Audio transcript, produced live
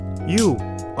You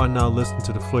are now listening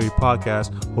to the Flurry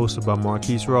Podcast, hosted by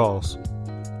Marquise Rawls.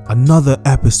 Another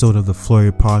episode of the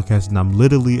Flurry Podcast, and I'm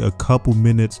literally a couple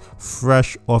minutes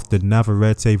fresh off the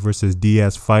Navarrete versus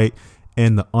Diaz fight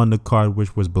and the undercard,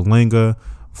 which was Berlanga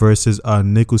versus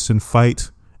Nicholson fight.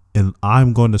 And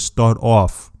I'm going to start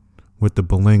off with the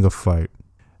Berlanga fight.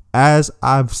 As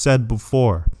I've said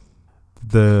before,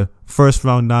 the first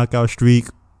round knockout streak,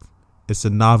 it's a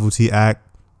novelty act.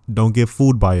 Don't get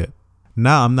fooled by it.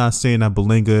 Now, I'm not saying that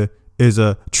Berlanga is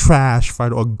a trash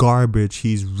fighter or garbage.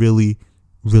 He's really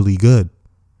good.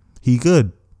 He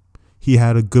good. He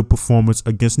had a good performance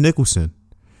against Nicholson.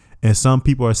 And some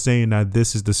people are saying that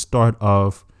this is the start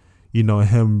of,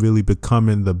 him really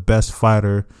becoming the best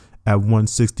fighter at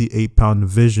 168-pound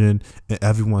division, and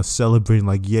everyone's celebrating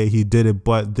like, yeah, he did it.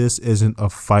 But this isn't a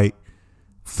fight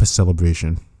for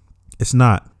celebration. It's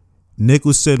not.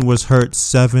 Nicholson was hurt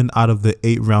 7 out of the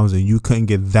 8 rounds, and you couldn't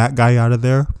get that guy out of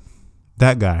there.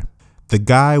 That guy. The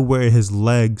guy where his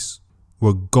legs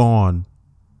were gone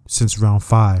since round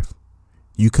 5.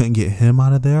 You couldn't get him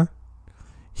out of there.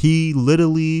 He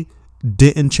literally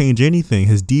didn't change anything.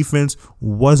 His defense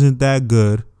wasn't that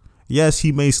good. Yes,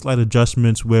 he made slight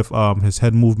adjustments with his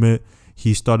head movement.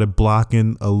 He started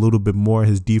blocking a little bit more.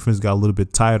 His defense got a little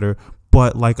bit tighter.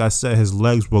 But like I said, his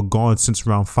legs were gone since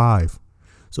round 5.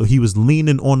 So he was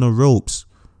leaning on the ropes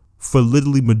for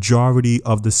literally majority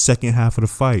of the second half of the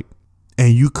fight.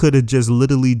 And you could have just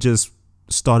literally just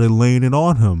started laying it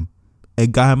on him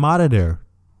and got him out of there.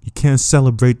 You can't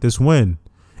celebrate this win.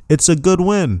 It's a good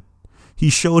win. He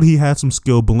showed he had some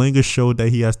skill. Berlanga showed that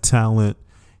he has talent.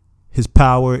 His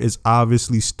power is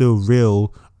obviously still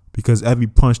real because every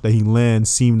punch that he lands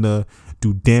seemed to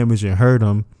do damage and hurt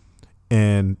him.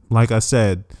 And like I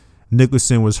said,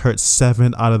 Nicholson was hurt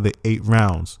 7 out of the 8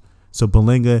 rounds. So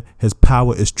Berlanga, his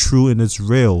power is true and it's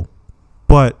real.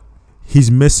 But he's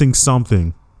missing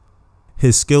something.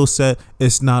 His skill set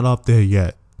is not up there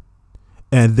yet.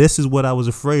 And this is what I was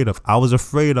afraid of. I was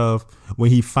afraid of when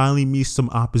he finally meets some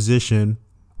opposition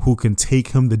who can take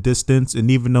him the distance. And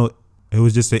even though it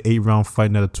was just an 8-round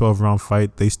fight, not a 12-round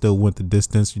fight, they still went the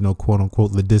distance, quote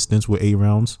unquote, the distance with 8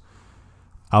 rounds.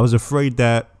 I was afraid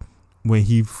that when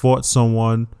he fought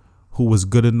someone who was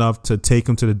good enough to take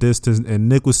him to the distance, and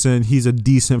Nicholson, he's a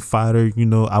decent fighter.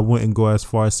 I wouldn't go as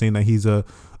far as saying that he's a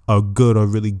good or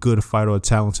really good fighter or a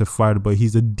talented fighter, but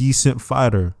he's a decent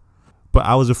fighter. But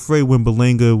I was afraid when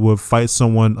Berlanga would fight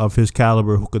someone of his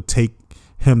caliber who could take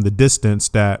him the distance,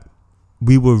 that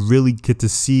we would really get to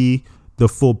see the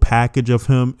full package of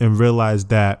him and realize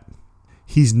that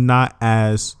he's not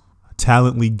as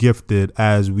talently gifted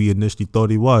as we initially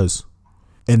thought he was.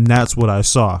 And that's what I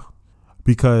saw,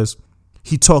 because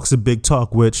he talks a big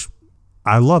talk, which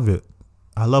I love it.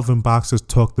 I love when boxers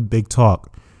talk the big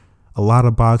talk. A lot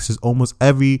of boxers, almost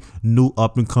every new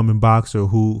up and coming boxer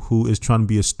who is trying to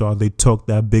be a star, they talk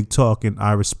that big talk, and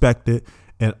I respect it.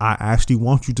 And I actually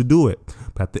want you to do it.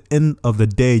 But at the end of the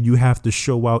day, you have to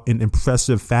show out in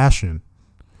impressive fashion.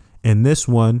 In this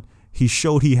one, he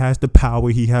showed he has the power,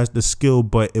 he has the skill,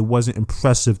 but it wasn't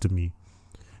impressive to me.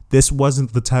 This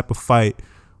wasn't the type of fight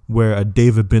where a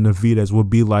David Benavidez would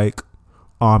be like,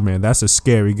 oh man, that's a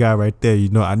scary guy right there.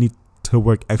 I need to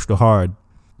work extra hard.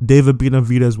 David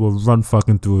Benavidez will run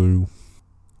fucking through you.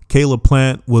 Caleb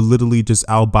Plant will literally just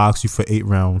outbox you for 8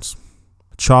 rounds.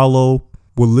 Charlo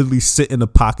will literally sit in the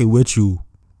pocket with you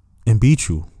and beat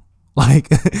you. Like,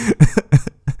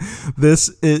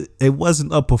 it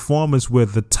wasn't a performance where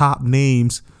the top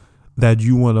names that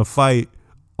you want to fight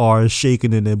are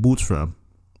shaking in their boots from.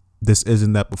 This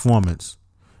isn't that performance.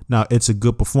 Now, it's a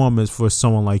good performance for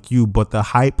someone like you, but the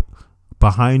hype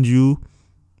behind you,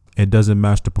 it doesn't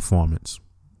match the performance.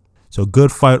 So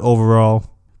good fight overall.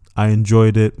 I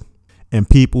enjoyed it. And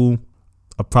people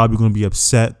are probably going to be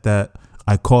upset that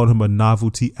I called him a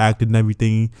novelty act and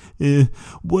everything.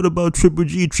 What about Triple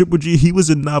G? Triple G, he was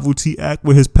a novelty act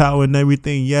with his power and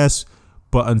everything. Yes,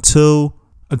 but until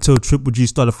Triple G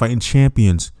started fighting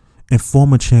champions and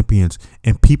former champions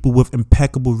and people with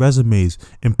impeccable resumes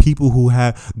and people who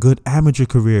had good amateur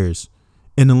careers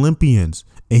and Olympians,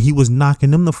 and he was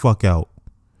knocking them the fuck out.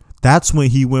 That's when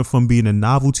he went from being a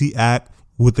novelty act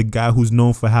with a guy who's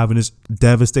known for having this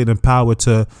devastating power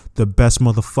to the best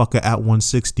motherfucker at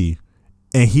 160.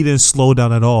 And he didn't slow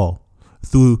down at all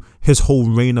through his whole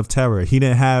reign of terror. He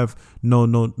didn't have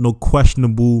no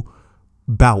questionable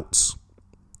bouts.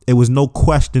 It was no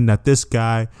question that this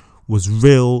guy was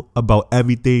real about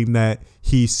everything that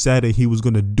he said and he was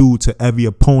going to do to every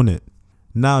opponent.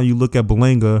 Now you look at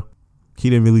Berlanga, he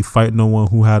didn't really fight no one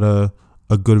who had a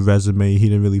good resume. He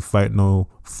didn't really fight no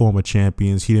former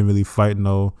champions. He didn't really fight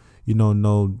no,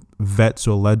 no vets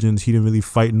or legends. He didn't really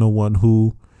fight no one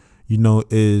who,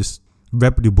 is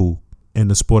reputable in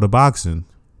the sport of boxing.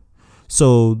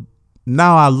 So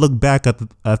now I look back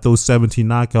at those 17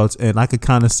 knockouts, and I could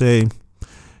kind of say,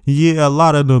 yeah, a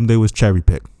lot of them, they was cherry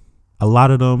picked. A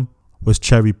lot of them was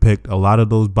cherry picked. A lot of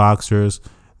those boxers,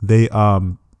 they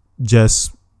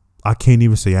just, I can't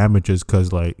even say amateurs,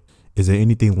 because like, is there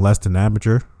anything less than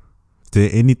amateur? Is there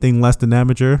anything less than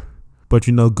amateur? But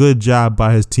good job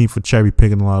by his team for cherry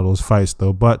picking a lot of those fights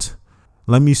though. But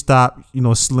let me stop,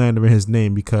 slandering his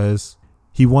name, because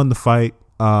he won the fight.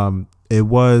 It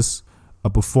was a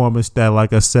performance that,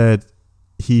 like I said,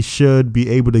 he should be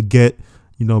able to get,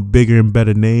 bigger and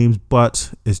better names,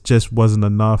 but it just wasn't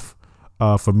enough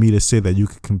for me to say that you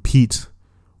could compete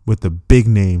with the big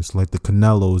names like the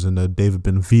Canelos and the David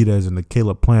Benavidez and the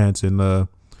Caleb Plants and the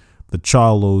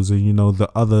Charlos and, the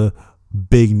other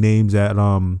big names at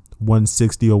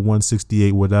 160 or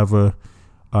 168, whatever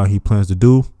he plans to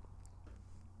do.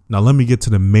 Now let me get to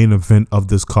the main event of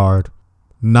this card.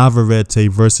 Navarrete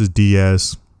versus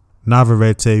Diaz.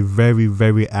 Navarrete, very,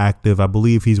 very active. I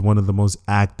believe he's one of the most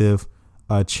active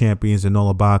champions in all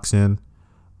of boxing.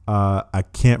 I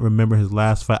can't remember his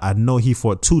last fight. I know he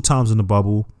fought 2 times in the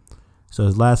bubble. So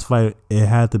his last fight, it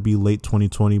had to be late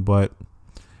 2020, but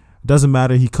it doesn't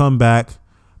matter. He come back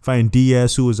fighting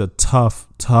Diaz, who is a tough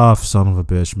son of a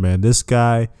bitch, man. This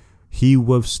guy, he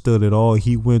withstood it all.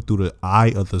 He went through the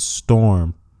eye of the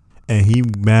storm, and he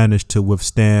managed to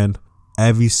withstand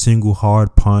every single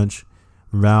hard punch,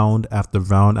 round after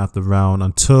round after round,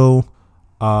 until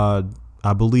I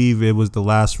believe it was the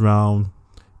last round,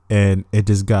 and it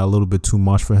just got a little bit too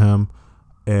much for him.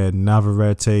 And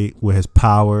Navarrete, with his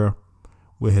power,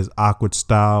 with his awkward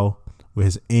style, with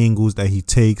his angles that he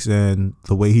takes, and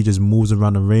the way he just moves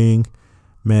around the ring,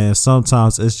 man,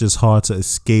 sometimes it's just hard to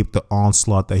escape the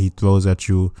onslaught that he throws at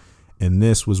you. And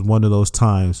this was one of those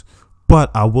times. But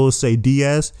I will say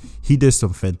Diaz, he did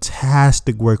some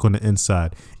fantastic work on the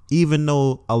inside. Even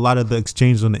though a lot of the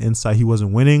exchanges on the inside he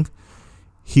wasn't winning,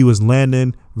 he was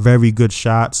landing very good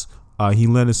shots. He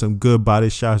landed some good body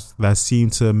shots that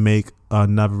seemed to make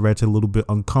Navarrete a little bit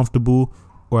uncomfortable,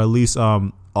 or at least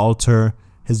alter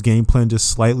his game plan just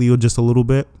slightly or just a little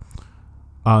bit.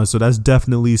 So that's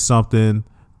definitely something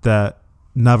that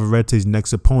Navarrete's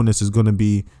next opponents is going to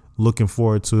be looking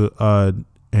forward to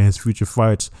in his future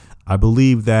fights. I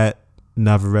believe that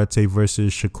Navarrete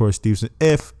versus Shakur Stevenson,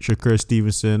 if Shakur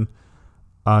Stevenson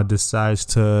decides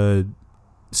to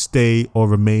stay or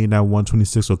remain at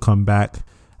 126 or come back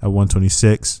at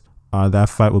 126, that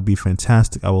fight would be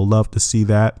fantastic. I would love to see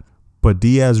that. But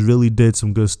Diaz really did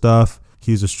some good stuff.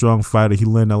 He's a strong fighter. He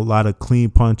landed a lot of clean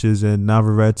punches. And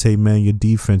Navarrete, man, your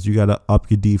defense, you got to up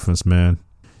your defense, man.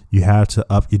 You have to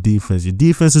up your defense. Your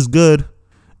defense is good.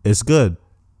 It's good.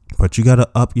 But you got to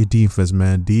up your defense,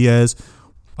 man. Diaz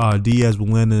was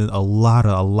landing a lot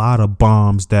of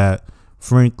bombs that,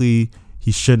 frankly,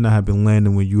 he should not have been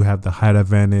landing when you have the height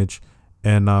advantage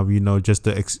and, just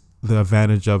the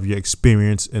advantage of your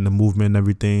experience and the movement and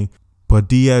everything. But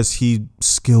Diaz, he's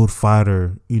skilled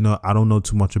fighter. I don't know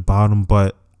too much about him,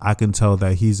 but I can tell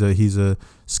that he's a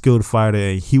skilled fighter.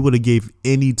 And he would have gave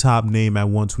any top name at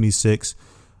 126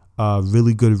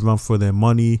 really good run for their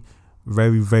money.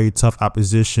 Very, very tough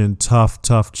opposition,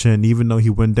 tough chin. Even though he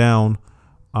went down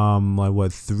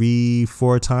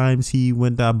 3-4 times he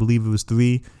went down, I believe it was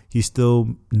 3. He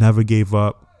still never gave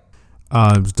up.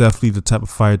 It was definitely the type of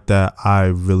fight that I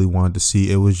really wanted to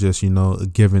see. It was just, a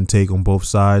give and take on both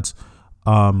sides.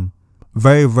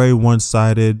 Very, very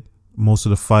one-sided most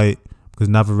of the fight, because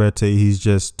Navarrete, he's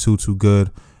just too good.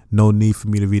 No need for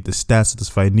me to read the stats of this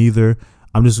fight neither.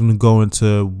 I'm just going to go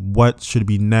into what should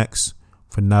be next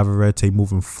for Navarrete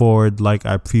moving forward. Like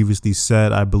I previously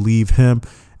said, I believe him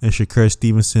and Shakur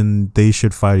Stevenson, they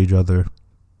should fight each other.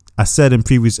 I said in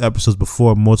previous episodes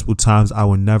before multiple times I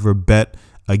would never bet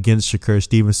against Shakur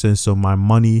Stevenson. So my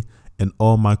money and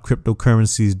all my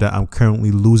cryptocurrencies that I'm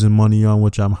currently losing money on,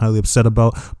 which I'm highly upset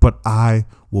about, but I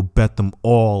will bet them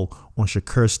all on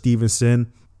Shakur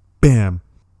Stevenson. Bam.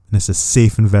 And it's a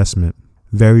safe investment.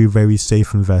 Very, very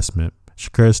safe investment.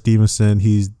 Shakur Stevenson,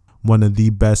 he's one of the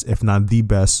best, if not the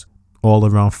best,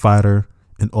 all-around fighter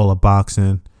in all of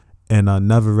boxing. And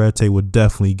Navarrete would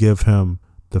definitely give him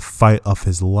the fight of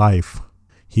his life.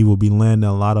 He will be landing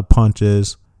a lot of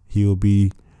punches. He will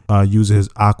be using his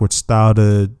awkward style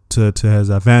to his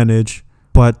advantage.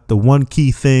 But the one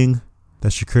key thing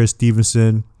that Shakur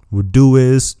Stevenson would do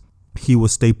is he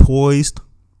would stay poised.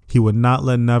 He would not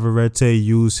let Navarrete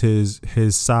use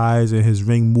his size and his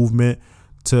ring movement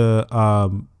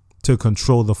to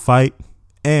control the fight.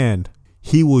 And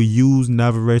he will use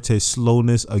Navarrete's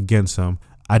slowness against him.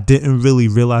 I didn't really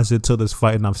realize it till this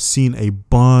fight, and I've seen a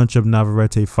bunch of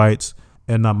Navarrete fights,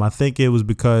 and I think it was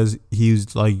because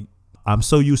he's like, I'm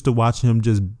so used to watching him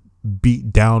just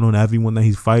beat down on everyone that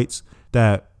he fights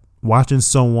that watching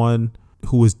someone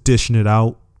who is dishing it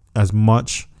out as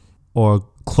much or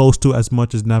close to as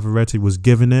much as Navarrete was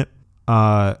giving it,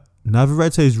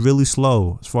 Navarrete is really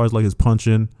slow as far as like his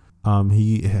punching.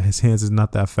 His hands is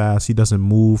not that fast. He doesn't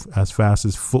move as fast.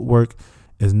 His footwork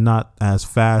is not as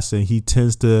fast, and he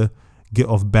tends to get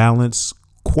off balance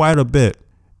quite a bit.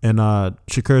 And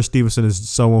Shakur Stevenson is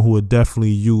someone who would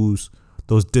definitely use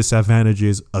those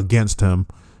disadvantages against him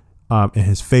in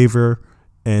his favor,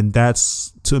 and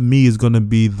that's, to me, is going to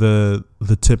be the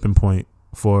tipping point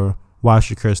for why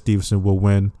Shakur Stevenson will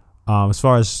win. As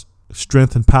far as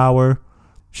strength and power,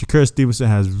 Shakur Stevenson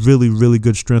has really, really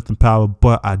good strength and power,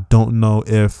 but I don't know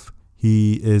if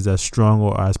he is as strong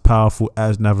or as powerful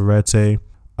as Navarrete.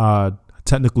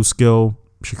 Technical skill,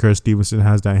 Shakur Stevenson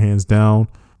has that hands down.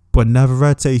 But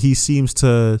Navarrete, he seems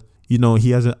to,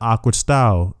 he has an awkward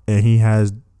style, and he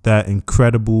has that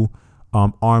incredible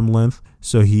arm length.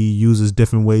 So he uses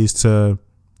different ways to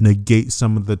negate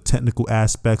some of the technical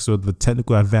aspects or the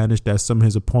technical advantage that some of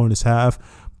his opponents have.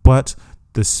 But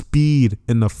the speed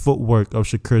and the footwork of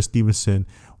Shakur Stevenson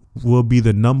will be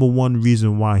the number one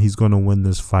reason why he's going to win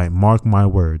this fight. Mark my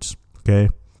words. Okay.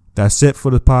 That's it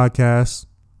for the podcast.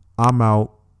 I'm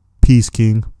out. Peace,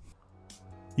 King.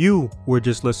 You were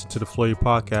just listening to the Flurry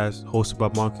Podcast, hosted by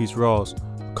Marquise Rawls.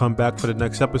 Come back for the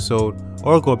next episode,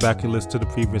 or go back and listen to the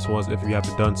previous ones if you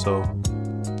haven't done so.